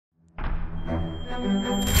We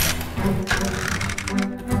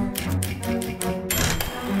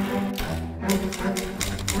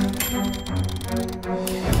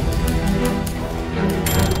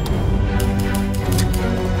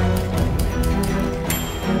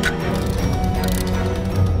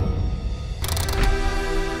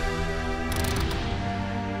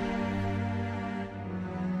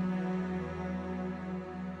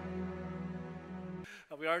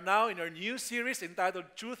are now in our new series entitled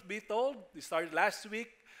Truth Be Told. We started last week.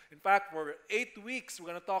 In fact, for 8 weeks, we're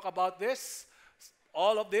going to talk about this.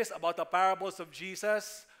 All of this about the parables of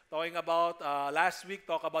Jesus. Talking about, last week,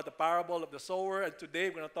 talk about the parable of the sower. And today,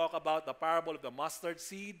 we're going to talk about the parable of the mustard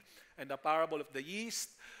seed and the parable of the yeast.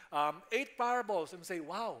 8 parables. And say,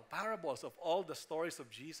 wow, parables of all the stories of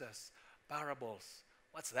Jesus. Parables.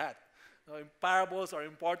 What's that? Parables are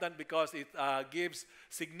important because it gives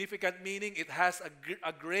significant meaning. It has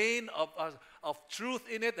a grain of truth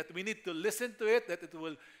in it that we need to listen to it, that it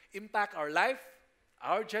will impact our life,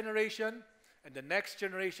 our generation, and the next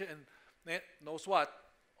generation, and knows what?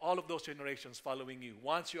 All of those generations following you,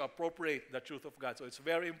 once you appropriate the truth of God. So it's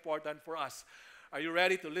very important for us. Are you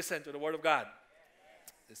ready to listen to the Word of God?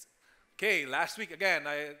 Yes. Okay, last week again,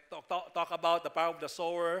 I talk about the parable of the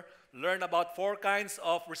sower. Learn about 4 kinds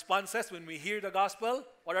of responses when we hear the gospel.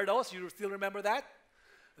 What are those? You still remember that?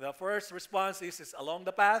 The first response is along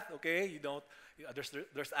the path. Okay, you don't.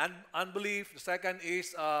 There's unbelief. The second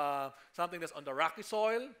is something that's on the rocky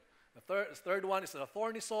soil. The third one is in the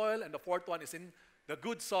thorny soil, and the fourth one is in the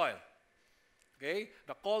good soil. Okay,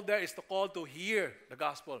 the call there is the call to hear the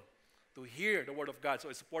gospel, to hear the word of God. So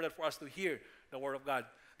it's important for us to hear the word of God.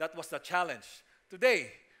 That was the challenge.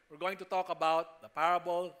 Today, we're going to talk about the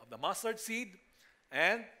parable of the mustard seed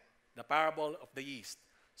and the parable of the yeast.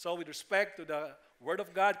 So with respect to the Word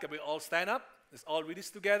of God, can we all stand up? Let's all read this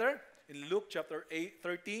together. In Luke chapter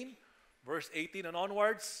 13, verse 18 and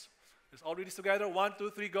onwards. Let's all read this together. 1, 2,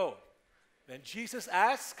 3, go. Then Jesus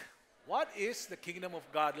asked, "What is the kingdom of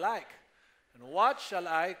God like? And what shall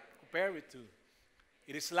I compare it to?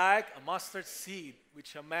 It is like a mustard seed,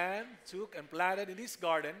 which a man took and planted in his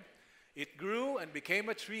garden. It grew and became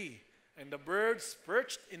a tree, and the birds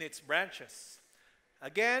perched in its branches."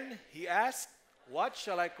 Again, he asked, "What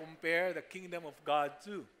shall I compare the kingdom of God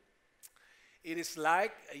to? It is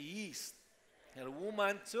like a yeast that a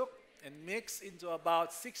woman took and mixed into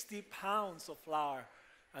about 60 pounds of flour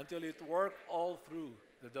until it worked all through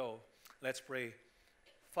the dough." Let's pray.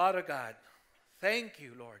 Father God, thank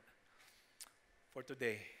you, Lord, for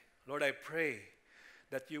today. Lord, I pray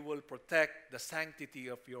that you will protect the sanctity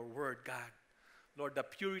of your word, God. Lord, the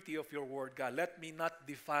purity of your word, God. Let me not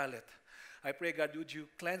defile it. I pray, God, would you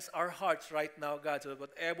cleanse our hearts right now, God, so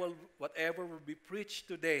that whatever will be preached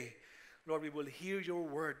today, Lord, we will hear your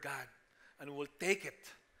word, God, and we will take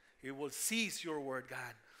it. We will seize your word,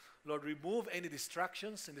 God. Lord, remove any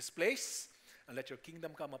distractions in this place, and let your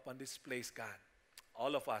kingdom come upon this place, God.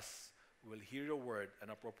 All of us will hear your word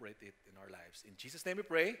and appropriate it in our lives. In Jesus' name we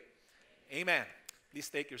pray. Amen. Please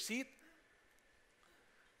take your seat.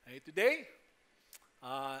 And today,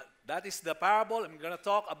 that is the parable. I'm going to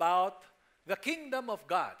talk about the kingdom of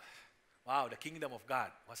God. Wow, the kingdom of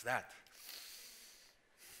God. What's that?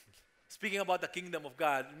 Speaking about the kingdom of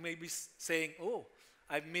God, you may be saying, "Oh,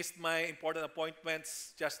 I've missed my important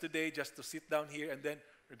appointments just today, just to sit down here, and then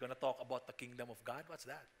we're going to talk about the kingdom of God." What's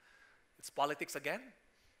that? It's politics again?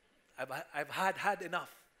 I've had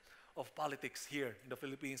enough of politics here in the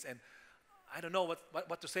Philippines, and I don't know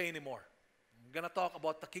what to say anymore. I'm going to talk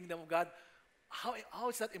about the kingdom of God. How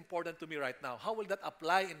is that important to me right now? How will that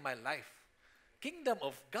apply in my life? Kingdom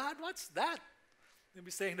of God, what's that? You'll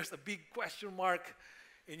be saying there's a big question mark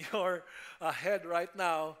in your head right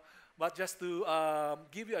now. But just to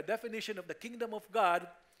give you a definition of the kingdom of God,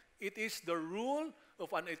 it is the rule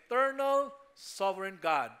of an eternal, sovereign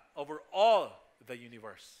God over all the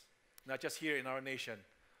universe. Not just here in our nation,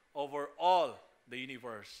 over all the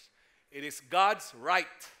universe. It is God's right.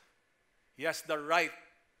 He has the right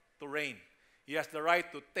to reign. He has the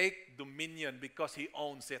right to take dominion because He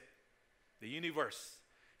owns it. The universe,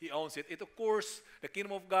 He owns it. It occurs, the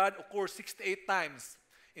kingdom of God occurs 68 times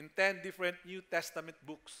in 10 different New Testament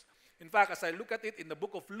books. In fact, as I look at it in the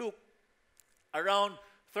book of Luke, around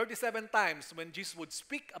 37 times when Jesus would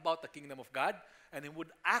speak about the kingdom of God and He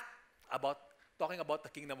would act about talking about the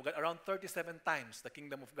kingdom of God, around 37 times the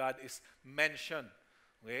kingdom of God is mentioned.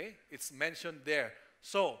 Okay? It's mentioned there.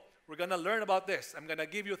 So, we're going to learn about this. I'm going to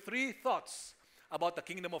give you 3 thoughts about the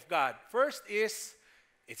kingdom of God. First is,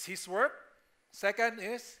 it's His work. Second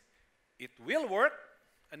is, it will work.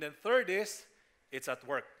 And then third is, it's at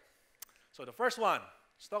work. So the first one,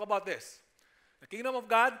 let's talk about this. The kingdom of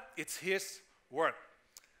God, it's His work.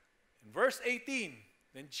 In verse 18,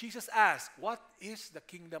 then Jesus asked, what is the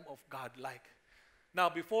kingdom of God like? Now,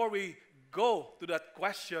 before we go to that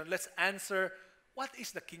question, let's answer, what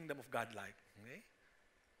is the kingdom of God like? Okay?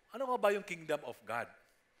 Ano nga ba yung kingdom of God?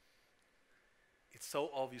 It's so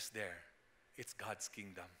obvious there. It's God's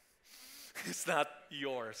kingdom. It's not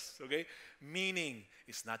yours, okay? Meaning,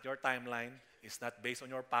 it's not your timeline. It's not based on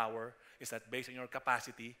your power. It's not based on your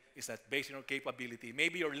capacity. It's not based on your capability.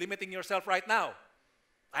 Maybe you're limiting yourself right now.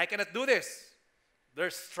 I cannot do this.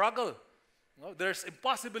 There's struggle. No? There's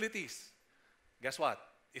impossibilities. Guess what?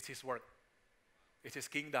 It's His work. It's His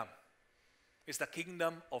kingdom. It's the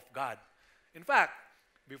kingdom of God. In fact,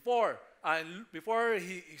 before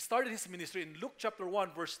he started His ministry, in Luke chapter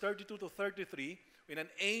 1, verse 32 to 33, when an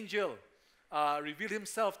angel revealed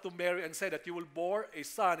Himself to Mary and said that you will bear a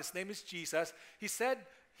son, His name is Jesus, He said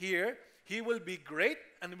here, He will be great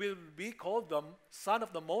and will be called the Son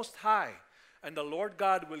of the Most High. And the Lord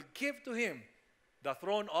God will give to Him the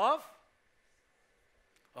throne of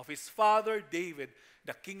His father David.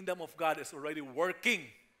 The kingdom of God is already working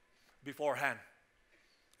beforehand.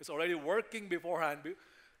 It's already working beforehand.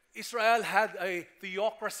 Israel had a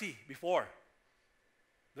theocracy before.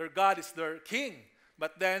 Their God is their king.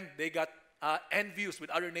 But then they got envious with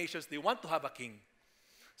other nations. They want to have a king.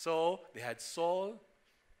 So they had Saul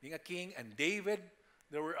being a king and David.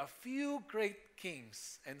 There were a few great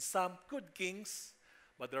kings and some good kings,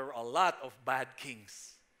 but there were a lot of bad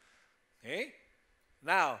kings. Okay?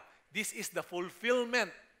 Now, this is the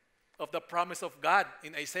fulfillment of the promise of God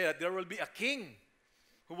in Isaiah. There will be a king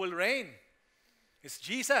who will reign. It's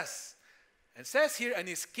Jesus. And it says here, in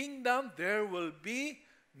His kingdom there will be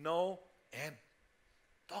no end.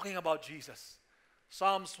 Talking about Jesus.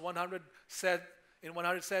 Psalms 100 said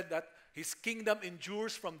that His kingdom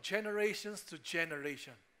endures from generations to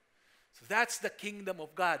generation. So that's the kingdom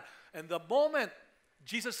of God. And the moment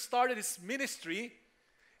Jesus started His ministry,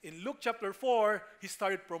 in Luke chapter 4, He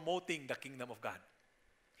started promoting the kingdom of God.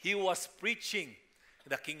 He was preaching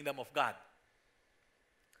the kingdom of God.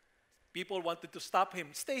 People wanted to stop Him.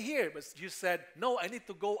 Stay here. But Jesus said, no, I need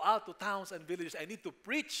to go out to towns and villages. I need to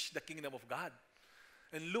preach the kingdom of God.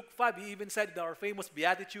 In Luke 5, He even said in our famous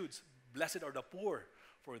Beatitudes, blessed are the poor,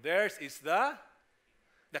 for theirs is the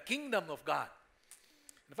kingdom of God.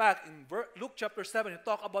 In fact, in Luke chapter 7, He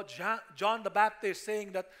talked about John the Baptist,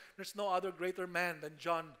 saying that there's no other greater man than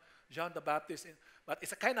John the Baptist. But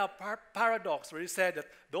it's a kind of paradox where He said that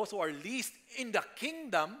those who are least in the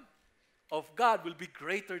kingdom of God will be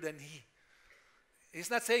greater than he. He's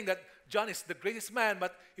not saying that John is the greatest man,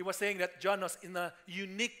 but he was saying that John was in a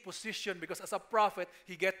unique position because as a prophet,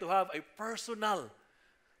 he get to have a personal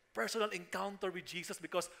encounter with Jesus,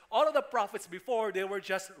 because all of the prophets before, they were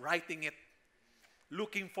just writing it,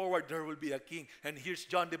 looking forward, there will be a king. And here's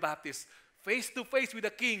John the Baptist, face to face with a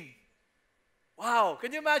king. Wow,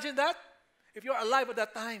 can you imagine that? If you're alive at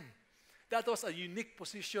that time, that was a unique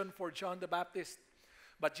position for John the Baptist.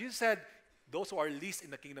 But Jesus said, those who are least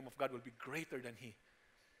in the kingdom of God will be greater than he.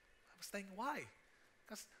 I was thinking, why?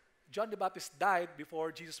 Because John the Baptist died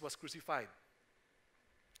before Jesus was crucified.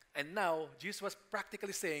 And now, Jesus was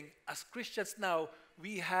practically saying, as Christians now,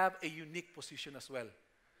 we have a unique position as well.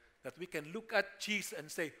 That we can look at Jesus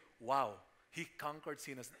and say, wow, he conquered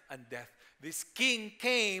sin and death. This king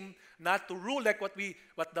came not to rule like what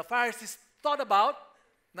the Pharisees thought about.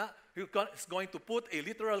 He's going to put a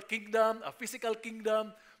literal kingdom, a physical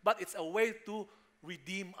kingdom, but it's a way to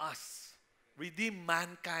redeem us, redeem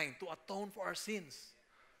mankind, to atone for our sins.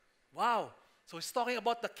 Wow. So he's talking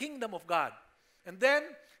about the kingdom of God. And then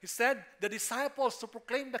he said the disciples to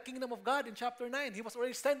proclaim the kingdom of God in chapter 9. He was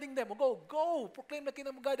already sending them, go, proclaim the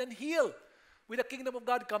kingdom of God and heal. With the kingdom of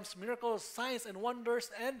God comes miracles, signs, and wonders,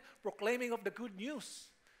 and proclaiming of the good news.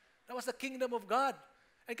 That was the kingdom of God.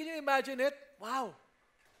 And can you imagine it? Wow.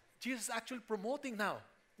 Jesus is actually promoting now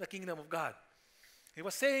the kingdom of God. He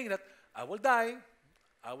was saying that I will die,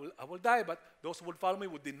 but those who would follow me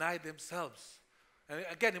would deny themselves. And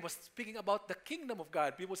again, he was speaking about the kingdom of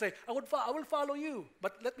God. People say, I will follow you,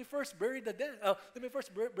 but let me first bury the dead. Let me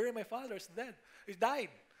first bury my father. He's dead. He died.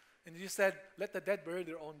 And he said, let the dead bury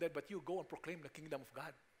their own dead, but you go and proclaim the kingdom of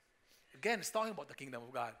God. Again, he's talking about the kingdom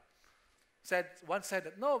of God. One said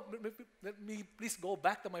that, no, let me please go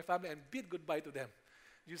back to my family and bid goodbye to them.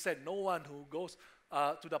 You said, no one who goes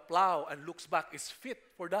to the plow and looks back is fit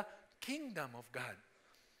for the kingdom of God.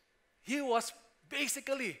 He was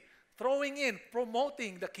basically throwing in,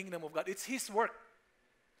 promoting the kingdom of God. It's his work.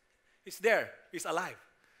 It's there. He's alive.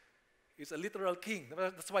 He's a literal king.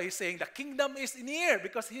 That's why he's saying the kingdom is near,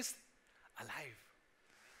 because he's alive.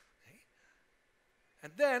 Okay?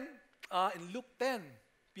 And then in Luke 10,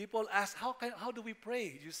 People ask, how do we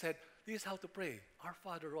pray? You said, this is how to pray. Our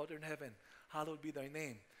Father who art in heaven, hallowed be thy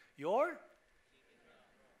name. Your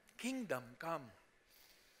kingdom come.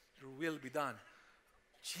 Your will be done.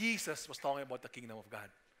 Jesus was talking about the kingdom of God.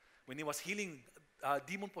 When he was healing a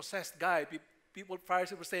demon-possessed guy, people,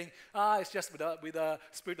 Pharisees were saying, it's just with the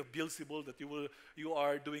spirit of Beelzebul that you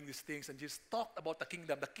are doing these things. And Jesus talked about the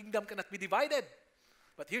kingdom. The kingdom cannot be divided.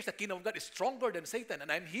 But here's the kingdom of God is stronger than Satan,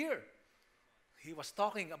 and I'm here. He was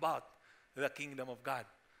talking about the kingdom of God.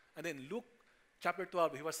 And then Luke chapter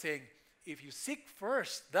 12, he was saying, if you seek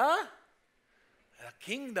first the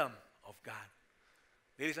kingdom of God.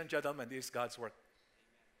 Ladies and gentlemen, this is God's work.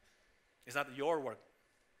 It's not your work.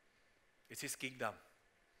 It's His kingdom.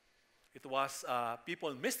 It was,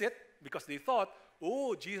 people missed it because they thought,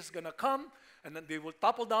 oh, Jesus is going to come and then they will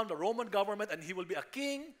topple down the Roman government and He will be a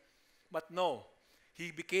king. But no,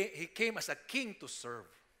 He came as a king to serve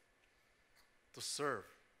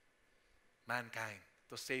mankind,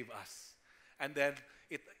 to save us. And then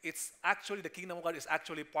it's actually, the kingdom of God is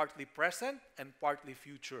actually partly present and partly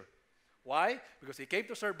future. Why? Because He came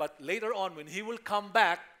to serve, but later on when He will come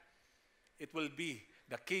back, it will be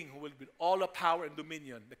the King who will be all the power and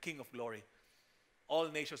dominion, the King of glory. All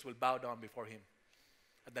nations will bow down before Him.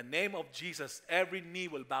 At the name of Jesus, every knee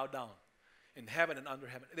will bow down in heaven and under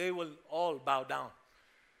heaven. They will all bow down.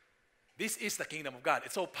 This is the kingdom of God.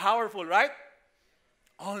 It's so powerful, right?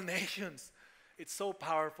 All nations. It's so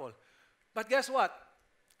powerful. But guess what?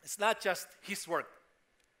 It's not just His work.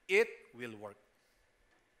 It will work.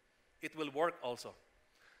 It will work also.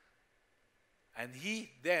 And He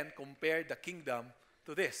then compared the kingdom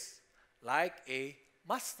to this, like a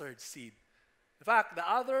mustard seed. In fact, the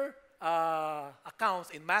other accounts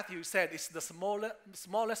in Matthew said it's the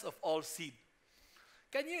smallest of all seed.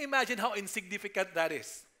 Can you imagine how insignificant that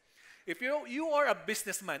is? If you are a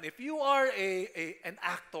businessman, if you are an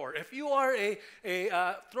actor, if you are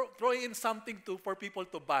throwing in something for people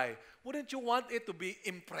to buy, wouldn't you want it to be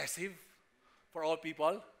impressive for all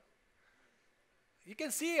people? You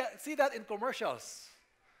can see that in commercials.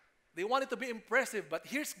 They want it to be impressive, but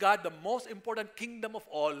here's God, the most important kingdom of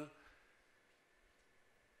all,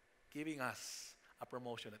 giving us a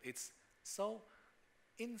promotion. It's so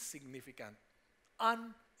insignificant,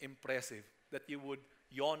 unimpressive, that you would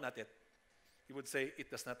yawn at it. You would say, it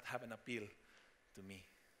does not have an appeal to me.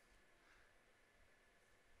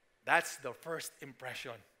 That's the first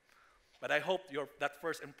impression. But I hope that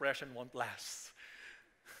first impression won't last.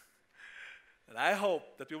 And I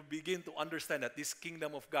hope that you'll begin to understand that this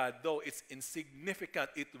kingdom of God, though it's insignificant,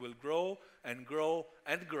 it will grow and grow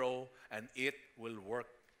and grow, and it will work.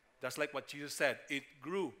 Just like what Jesus said, it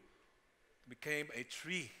grew, became a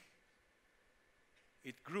tree.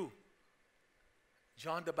 It grew.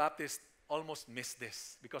 John the Baptist almost missed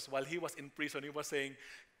this because while he was in prison, he was saying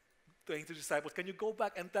to his disciples, can you go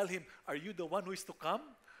back and tell him, are you the one who is to come?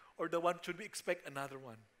 Or the one, should we expect another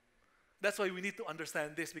one? That's why we need to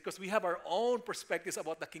understand this, because we have our own perspectives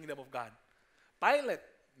about the kingdom of God. Pilate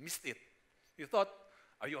missed it. He thought,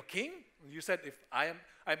 are you a king? You said, if I'm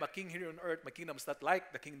a king here on earth, my kingdom is not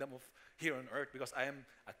like the kingdom of here on earth, because I am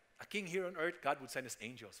a king here on earth, God would send His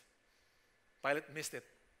angels. Pilate missed it.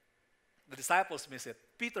 The disciples missed it.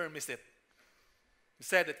 Peter missed it. He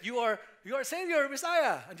said that you are Savior,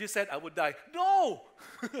 Messiah. And Jesus said, I would die. No!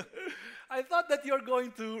 I thought that you're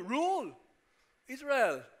going to rule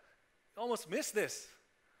Israel. You almost missed this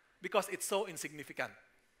because it's so insignificant.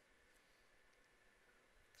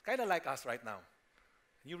 It's kind of like us right now.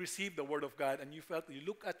 You receive the Word of God and you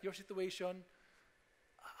look at your situation,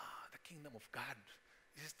 the kingdom of God.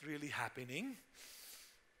 Is it really happening?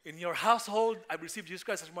 In your household, I've received Jesus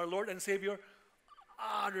Christ as my Lord and Savior.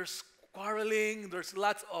 There's quarreling, there's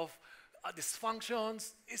lots of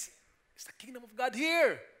dysfunctions. Is the kingdom of God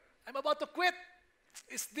here? I'm about to quit.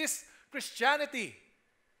 Is this Christianity?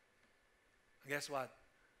 Guess what?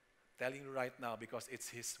 I'm telling you right now, because it's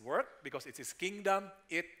His work, because it's His kingdom,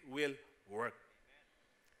 it will work.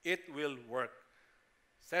 It will work.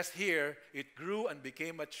 It says here, it grew and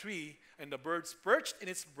became a tree, and the birds perched in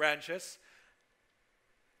its branches,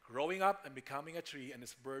 growing up and becoming a tree, and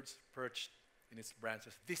its birds perched in its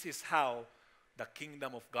branches. This is how the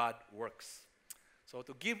kingdom of God works. So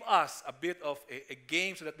to give us a bit of a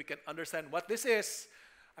game so that we can understand what this is,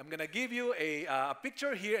 I'm going to give you a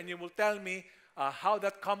picture here, and you will tell me how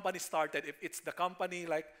that company started. If it's the company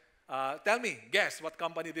like, tell me, guess what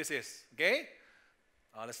company this is, okay?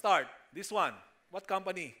 Let's start. This one, what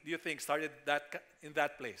company do you think started in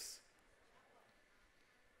that place?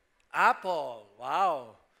 Apple.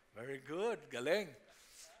 Wow, very good, galing.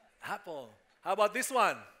 Apple. How about this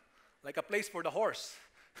one? Like a place for the horse.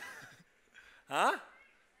 Huh?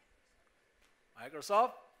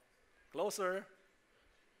 Microsoft, closer.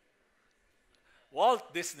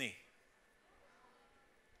 Walt Disney.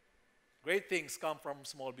 Great things come from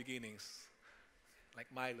small beginnings, like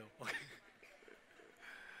Milo. Okay.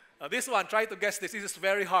 Now this one, try to guess this. This is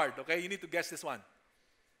very hard, okay? You need to guess this one.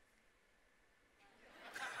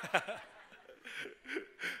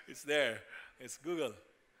 It's there. It's Google.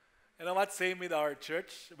 You know what? Same with our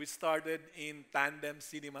church. We started in Tandem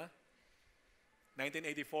Cinema,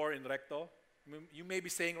 1984 in Recto. You may be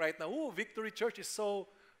saying right now, oh, Victory Church is so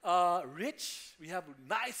rich. We have a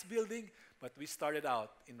nice building. But we started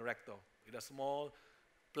out in Recto with a small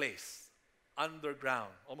place, underground,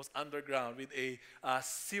 almost underground, with a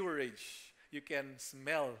sewerage. You can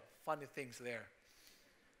smell funny things there.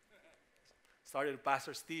 Started with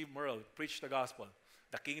Pastor Steve Merle, preached the gospel.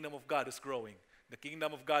 The kingdom of God is growing. The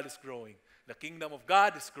kingdom of God is growing. The kingdom of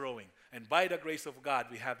God is growing. And by the grace of God,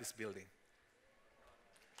 we have this building.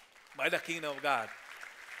 By the kingdom of God,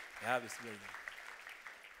 we have this building.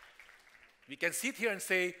 We can sit here and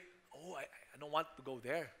say, oh, I don't want to go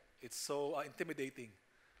there. It's so intimidating.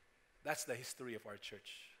 That's the history of our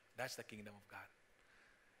church. That's the kingdom of God.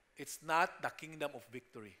 It's not the kingdom of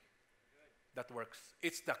victory that works.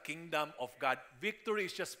 It's the kingdom of God. Victory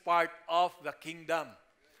is just part of the kingdom.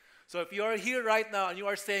 So if you are here right now and you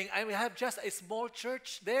are saying, I have just a small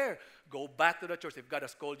church there, go back to the church if God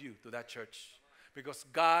has called you to that church. Because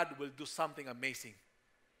God will do something amazing.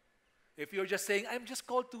 If you're just saying, I'm just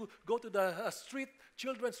called to go to the street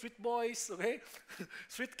children, street boys, okay?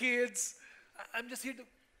 Street kids. I'm just here to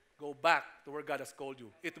go back to where God has called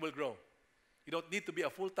you. It will grow. You don't need to be a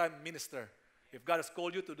full-time minister. If God has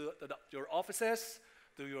called you to your offices,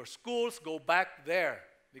 to your schools, go back there.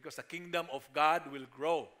 Because the kingdom of God will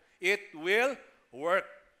grow. It will work.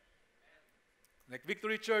 Like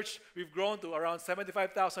Victory Church, we've grown to around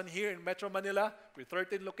 75,000 here in Metro Manila with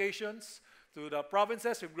 13 locations. To the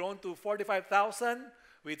provinces, we've grown to 45,000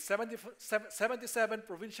 with 77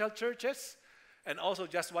 provincial churches. And also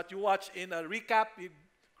just what you watch in a recap, we've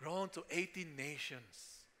grown to 18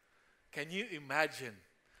 nations. Can you imagine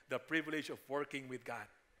the privilege of working with God?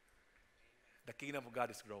 The kingdom of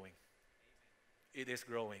God is growing. It is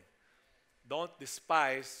growing. Don't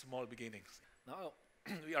despise small beginnings. Now,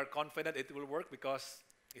 we are confident it will work because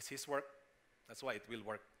it's His work. That's why it will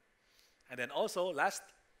work. And then also,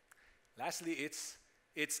 lastly,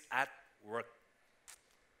 it's at work.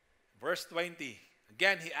 Verse 20.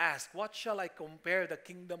 Again, he asked, what shall I compare the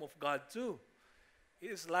kingdom of God to? It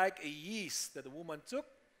is like a yeast that the woman took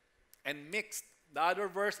and mixed. The other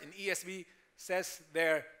verse in ESV says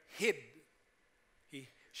there, hid.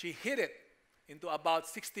 She hid it into about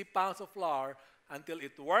 60 pounds of flour until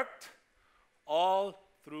it worked all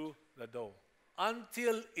through the dough.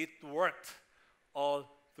 Until it worked all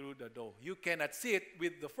through the dough. You cannot see it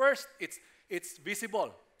with the first, it's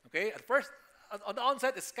visible. Okay? At first, on the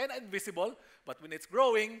onset, it's kind of invisible, but when it's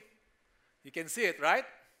growing, you can see it, right?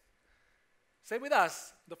 Same with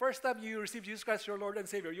us. The first time you receive Jesus Christ, your Lord and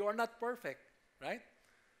Savior, you are not perfect, right?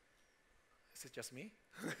 Is it just me?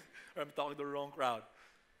 Or I'm talking to the wrong crowd.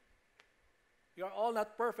 You are all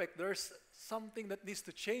not perfect. There's something that needs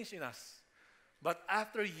to change in us. But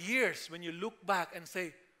after years, when you look back and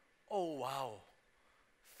say, oh, wow,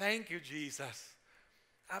 thank you, Jesus.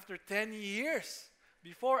 After 10 years,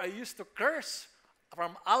 before I used to curse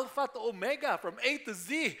from Alpha to Omega, from A to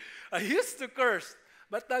Z. I used to curse.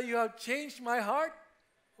 But now you have changed my heart.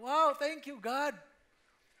 Wow, thank you, God.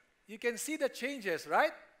 You can see the changes,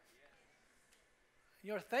 right?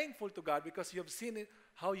 You're thankful to God because you have seen it,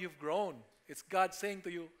 how you've grown. It's God saying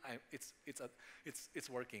to you, it's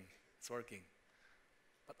working. It's working.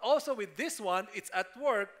 But also with this one, it's at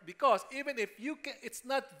work because even if it's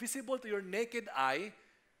not visible to your naked eye,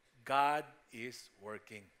 God is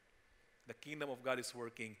working. The kingdom of God is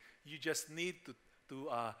working. You just need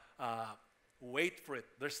to wait for it.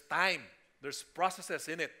 There's time. There's processes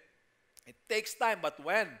in it. It takes time, but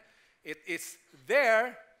when it is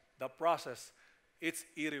there, the process, it's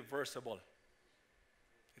irreversible.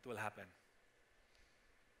 It will happen.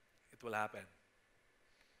 It will happen.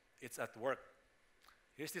 It's at work.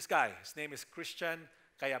 Here's this guy. His name is Christian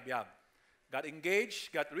Kayabyab. Got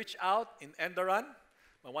engaged, got reached out in Endaran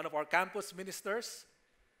by one of our campus ministers.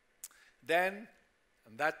 Then,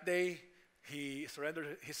 on that day, he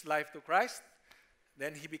surrendered his life to Christ.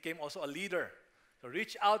 Then he became also a leader. So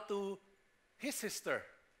reach out to his sister.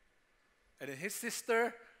 And then his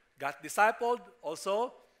sister got discipled,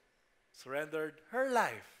 also surrendered her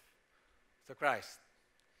life to Christ.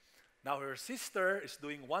 Now her sister is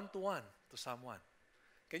doing one-to-one to someone.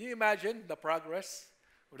 Can you imagine the progress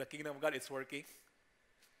of the kingdom of God? It's working.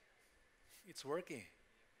 It's working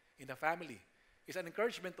in the family. It's an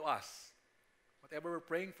encouragement to us. Whatever we're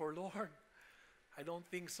praying for, Lord, I don't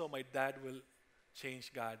think so my dad will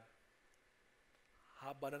change, God.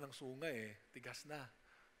 Haba na ng sunga eh. Tigas na.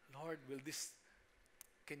 Lord,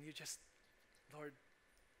 can you just, Lord,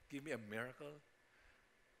 give me a miracle?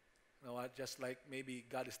 You know what? Just like maybe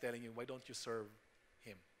God is telling you, why don't you serve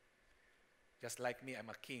Him? Just like me, I'm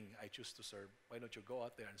a king. I choose to serve. Why don't you go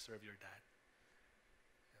out there and serve your dad?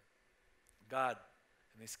 God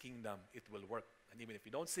and His kingdom, it will work. And even if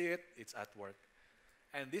you don't see it, it's at work.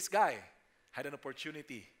 And this guy had an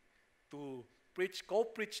opportunity to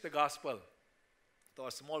co-preach the gospel to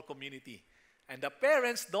a small community. And the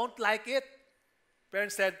parents don't like it.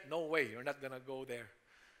 Parents said, no way, you're not going to go there.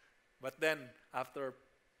 But then, after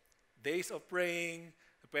days of praying,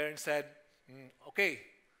 the parents said, okay,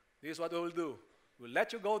 this is what we will do. We'll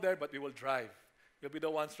let you go there, but we will drive. You'll be the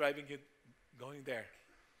ones driving you going there.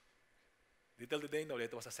 Little did they know that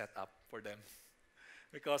it was a setup for them.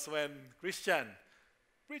 Because when Christian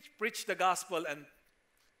preached the gospel and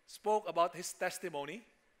spoke about his testimony,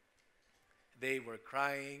 they were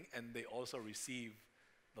crying and they also received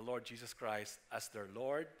the Lord Jesus Christ as their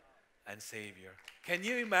Lord and Savior. Can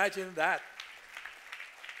you imagine that?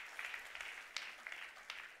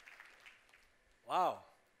 Wow,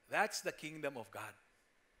 that's the kingdom of God.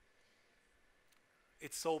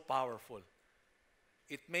 It's so powerful.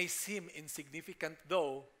 It may seem insignificant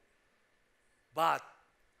though, but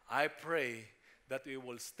I pray that we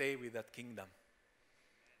will stay with that kingdom.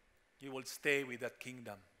 You will stay with that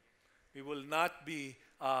kingdom. We will not be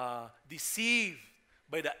deceived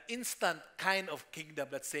by the instant kind of kingdom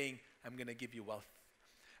that's saying, I'm going to give you wealth.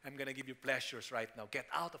 I'm going to give you pleasures right now. Get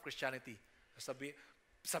out of Christianity.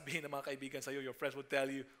 Sabihin ng mga kaibigan sa'yo, your friends will tell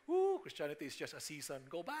you, Christianity is just a season.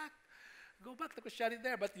 Go back. Go back to Christianity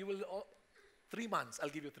there, but you will, 3 months, I'll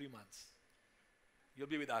give you 3 months. You'll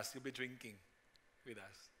be with us. You'll be drinking with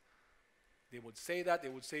us. They would say that. They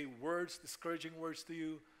would say words, discouraging words to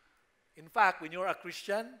you. In fact, when you're a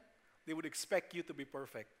Christian, they would expect you to be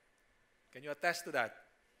perfect. Can you attest to that?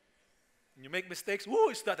 When you make mistakes,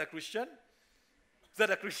 is that a Christian? Is that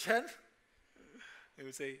a Christian? They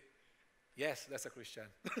would say, yes, that's a Christian.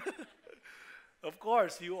 Of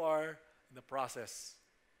course, you are in the process.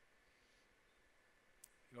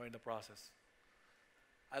 You are in the process.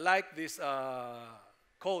 I like this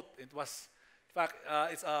quote. It was, in fact,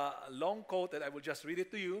 it's a long quote that I will just read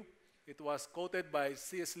it to you. It was quoted by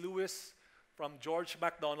C.S. Lewis from George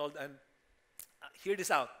MacDonald, and hear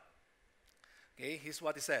this out. Okay, here's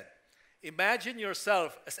what he said. Imagine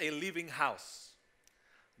yourself as a living house.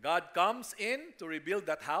 God comes in to rebuild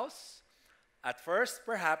that house. At first,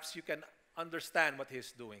 perhaps you can understand what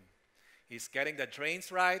He's doing. He's getting the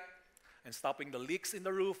drains right and stopping the leaks in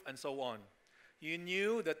the roof and so on. You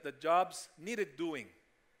knew that the jobs needed doing.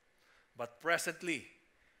 But presently,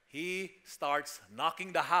 He starts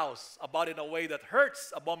knocking the house about in a way that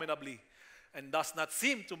hurts abominably and does not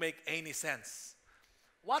seem to make any sense.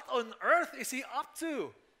 What on earth is He up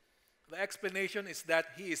to? The explanation is that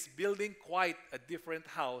He is building quite a different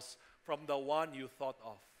house from the one you thought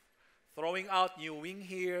of. Throwing out new wing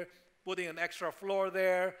here, putting an extra floor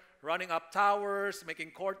there, running up towers,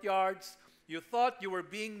 making courtyards. You thought you were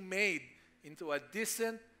being made into a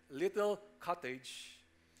decent little cottage,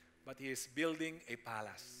 but He is building a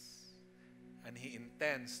palace. And He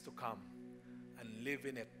intends to come and live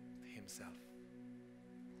in it Himself.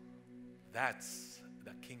 That's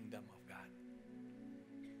the kingdom of God.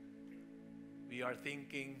 We are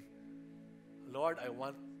thinking, Lord, I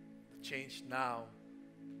want to change now.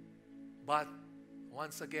 But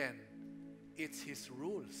once again, it's His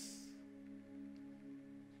rules.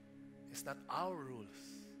 It's not our rules.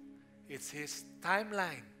 It's His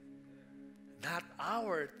timeline, not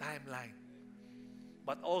our timeline.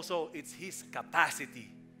 But also, it's His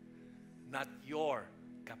capacity, not your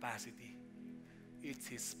capacity. It's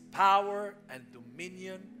His power and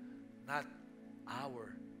dominion, not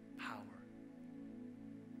our power.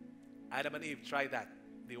 Adam and Eve tried that.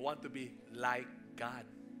 They want to be like God.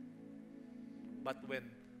 But when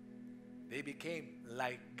they became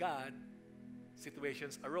like God,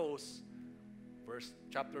 situations arose.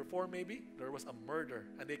 Chapter 4 maybe, there was a murder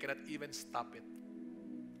and they cannot even stop it.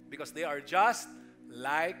 Because they are just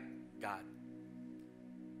like God.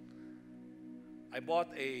 I bought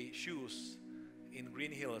a shoes in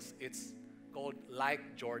Green Hills. It's called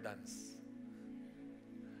Like Jordans.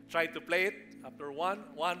 Tried to play it. After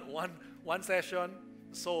one session,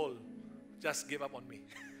 soul just gave up on me.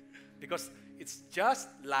 Because it's just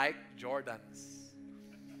like Jordans.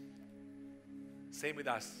 Same with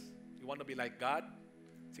us. You want to be like God?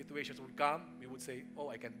 Situations would come. We would say,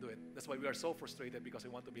 I can do it. That's why we are so frustrated, because we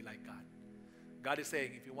want to be like God. God is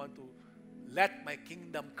saying, if you want to let my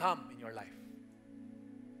kingdom come in your life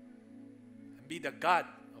and be the God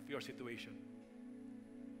of your situation,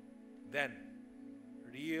 then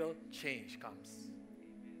real change comes.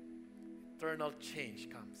 Eternal change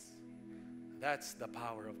comes. That's the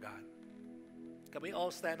power of God. Can we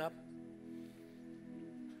all stand up?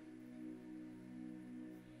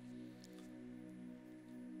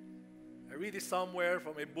 I read this somewhere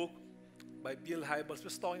from a book by Bill Hybels.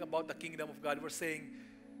 Was talking about the kingdom of God. We're saying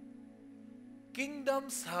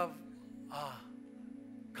kingdoms have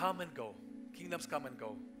come and go. Kingdoms come and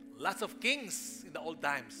go. Lots of kings in the old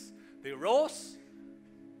times. They rose,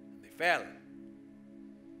 they fell.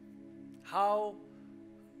 How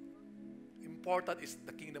important is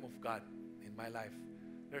the kingdom of God in my life?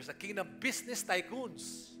 There's a kingdom, business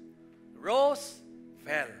tycoons. Rose,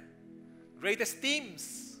 fell. Greatest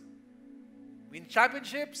teams, win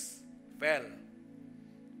championships, fell.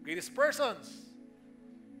 Greatest persons,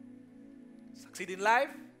 succeed in life,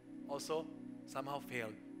 also somehow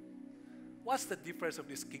failed. What's the difference of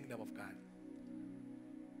this kingdom of God?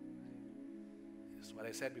 It's what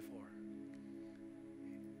I said before.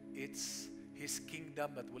 It's His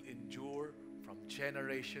kingdom that will endure from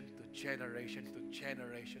generation to generation to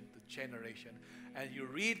generation to generation. And you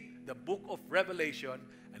read the book of Revelation,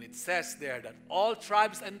 and it says there that all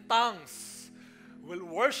tribes and tongues will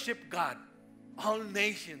worship God. All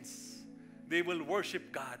nations, they will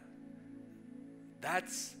worship God.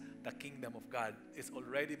 That's the kingdom of God. It's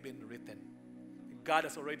already been written. God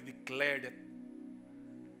has already declared it.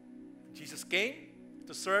 Jesus came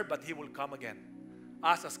to serve, but He will come again.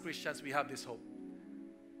 Us as Christians, we have this hope.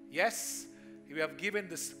 Yes, we have given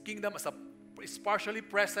this kingdom as is partially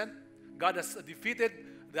present. God has defeated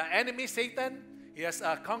the enemy, Satan. He has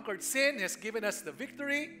conquered sin. He has given us the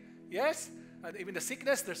victory. Yes, and even the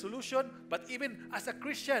sickness, the solution. But even as a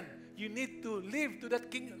Christian, you need to live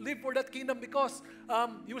for that kingdom, because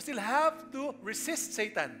you still have to resist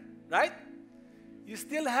Satan, right? You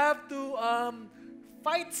still have to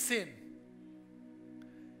fight sin.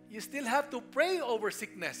 You still have to pray over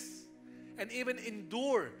sickness and even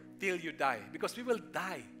endure till you die, because we will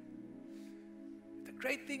die. The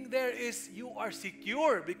great thing there is you are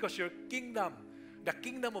secure because your kingdom, the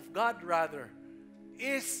kingdom of God rather,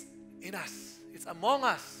 is in us. It's among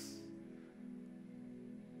us.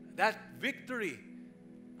 That victory,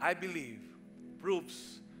 I believe,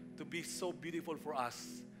 proves to be so beautiful for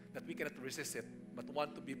us that we cannot resist it, but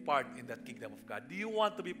want to be part in that kingdom of God. Do you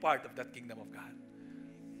want to be part of that kingdom of God?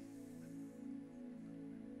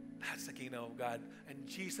 That's the kingdom of God. And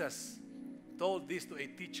Jesus told this to a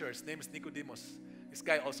teacher. His name is Nicodemus. This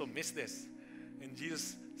guy also missed this. And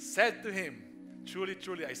Jesus said to him, "Truly,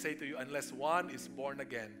 truly, I say to you, unless one is born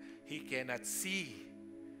again, he cannot see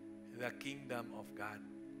the kingdom of God."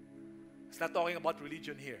 It's not talking about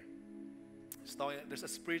religion here. It's talking, there's a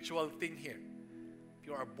spiritual thing here. If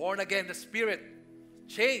you are born again, the Spirit,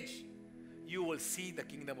 change, you will see the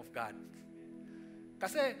kingdom of God.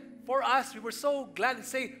 Kasi for us, we were so glad to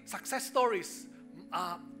say success stories.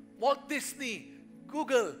 Walt Disney,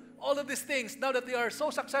 Google, all of these things, now that they are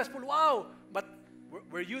so successful, wow! But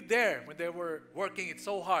were you there when they were working it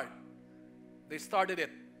so hard? They started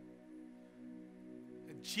it.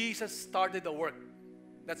 And Jesus started the work.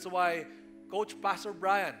 That's why Coach Pastor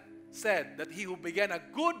Brian said that he who began a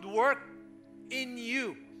good work in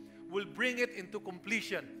you will bring it into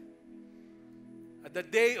completion at the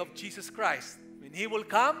day of Jesus Christ. When He will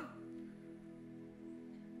come,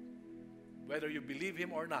 whether you believe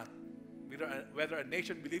Him or not, whether a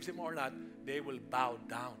nation believes Him or not, they will bow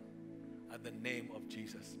down at the name of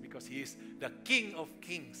Jesus, because He is the King of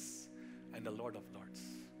kings and the Lord of lords.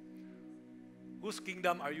 Whose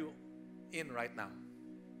kingdom are you in right now?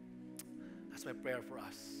 That's my prayer for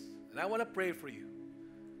us. And I want to pray for you.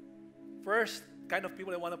 First kind of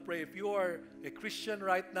people I want to pray, if you are a Christian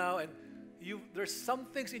right now and there's some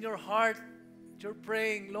things in your heart, you're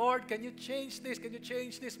praying, "Lord, can you change this? Can you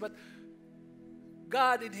change this?" But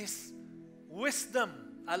God, in His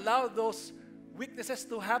wisdom, allow those weaknesses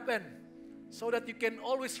to happen so that you can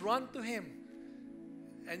always run to Him.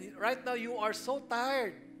 And right now you are so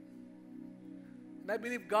tired. And I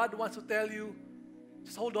believe God wants to tell you,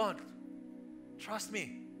 just hold on. Trust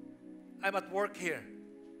me. I'm at work here.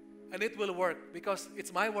 And it will work because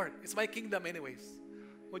it's my work. It's my kingdom anyways.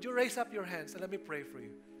 Would you raise up your hands and let me pray for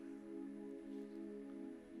you?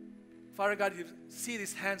 Father God, you see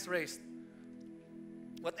these hands raised.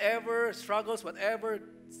 Whatever struggles, whatever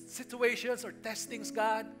situations or testings,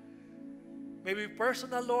 God, maybe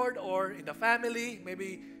personal, Lord, or in the family,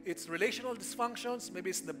 maybe it's relational dysfunctions, maybe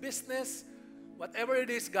it's the business, whatever it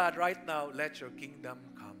is, God, right now, let your kingdom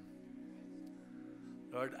come.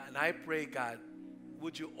 Lord, and I pray, God,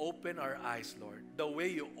 would you open our eyes, Lord, the way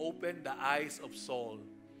you opened the eyes of Saul.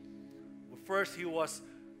 First, he was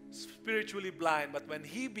spiritually blind, but when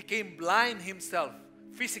he became blind himself,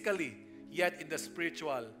 physically, yet in the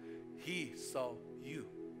spiritual, he saw you.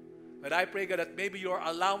 But I pray, God, that maybe you're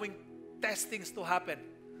allowing testings to happen.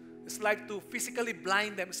 It's like to physically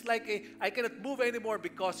blind them. It's like I cannot move anymore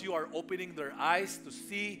because you are opening their eyes to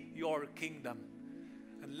see your kingdom.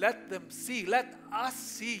 And let them see, let us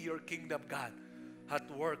see your kingdom, God, at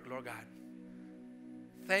work, Lord God.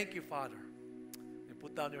 Thank you, Father. And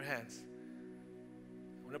put down your hands.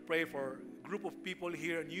 I want to pray for a group of people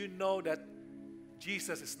here, and you know that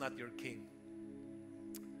Jesus is not your king.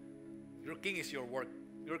 Your king is your work.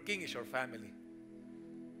 Your king is your family.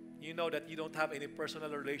 You know that you don't have any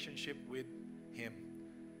personal relationship with him.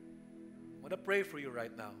 I want to pray for you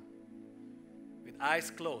right now. With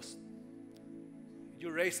eyes closed,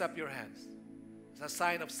 you raise up your hands. It's a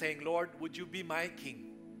sign of saying, Lord, would you be my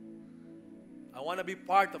king? I want to be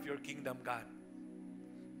part of your kingdom, God.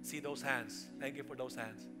 See those hands. Thank you for those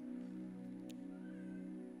hands.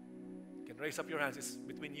 You can raise up your hands. It's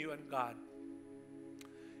between you and God.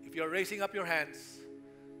 If you're raising up your hands,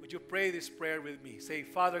 would you pray this prayer with me? Say,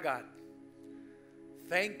 Father God,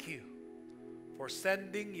 thank you for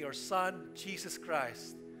sending your Son, Jesus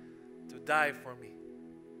Christ, to die for me.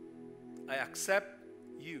 I accept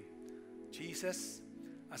you, Jesus,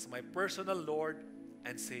 as my personal Lord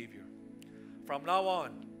and Savior. From now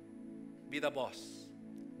on, be the boss,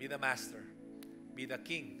 be the master, be the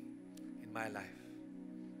king in my life.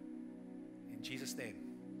 In Jesus' name,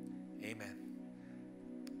 amen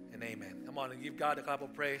and amen. Come on and give God a clap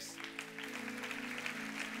of praise.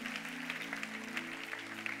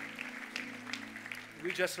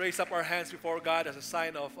 We just raise up our hands before God as a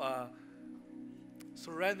sign of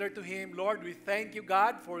surrender to Him. Lord, we thank you,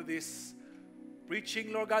 God, for this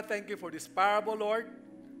preaching, Lord God. Thank you for this parable, Lord.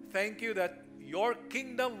 Thank you that your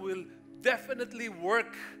kingdom will definitely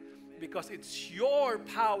work because it's your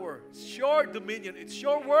power, it's your dominion, it's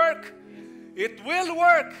your work. It will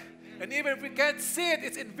work. And even if we can't see it,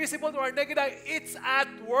 it's invisible to our naked eye, it's at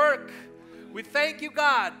work. We thank you,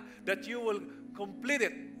 God, that you will complete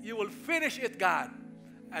it. You will finish it, God.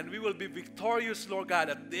 And we will be victorious, Lord God.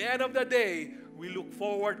 At the end of the day, we look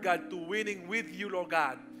forward, God, to winning with you, Lord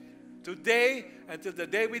God. Today until the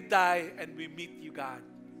day we die and we meet you, God.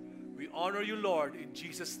 We honor you, Lord, in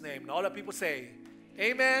Jesus' name. And all the people say,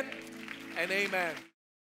 amen and amen.